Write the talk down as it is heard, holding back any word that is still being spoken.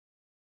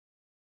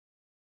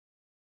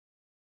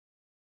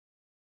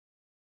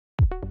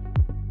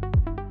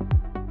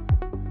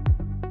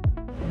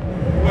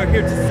we're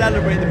here to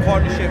celebrate the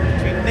partnership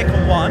between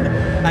Nikon One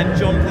and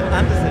Jonathan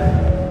Anderson.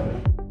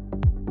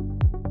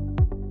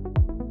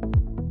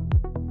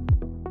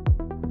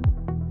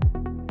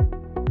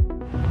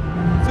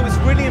 So it's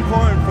really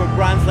important for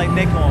brands like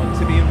Nikon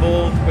to be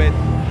involved with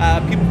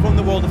people from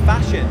the world of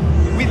fashion.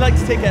 We'd like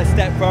to take it a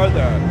step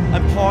further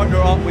and partner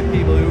up with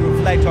people who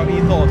reflect our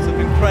ethos of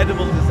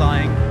incredible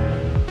design.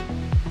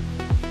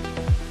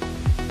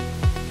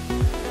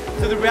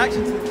 So the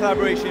reaction to the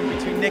collaboration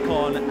between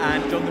Nikon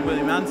and Jonathan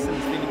William Anderson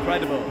has been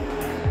incredible.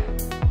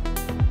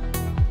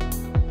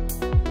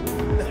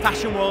 The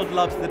fashion world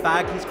loves the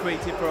bag he's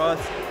created for us.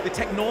 The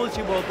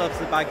technology world loves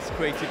the bag he's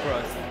created for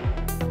us.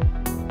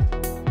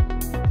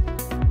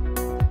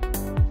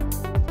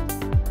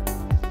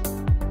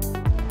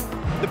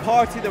 The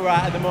party that we're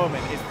at the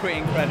moment is pretty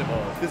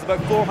incredible. There's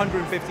about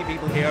 450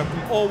 people here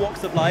from all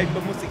walks of life,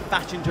 but mostly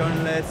fashion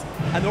journalists,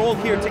 and they're all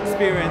here to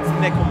experience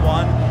Nikon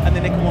One and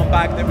the Nikon One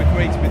bag that we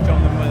created with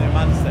Jonathan William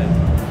Anderson.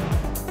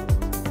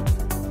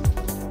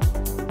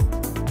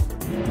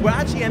 We're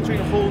actually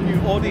entering a whole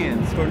new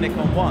audience for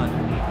Nikon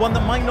one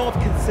that might not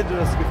have considered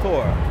us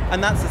before,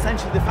 and that's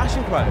essentially the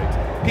fashion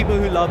crowd. People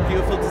who love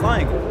beautiful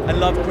design and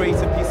love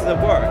creative pieces of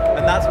work,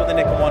 and that's what the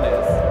Nikon One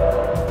is.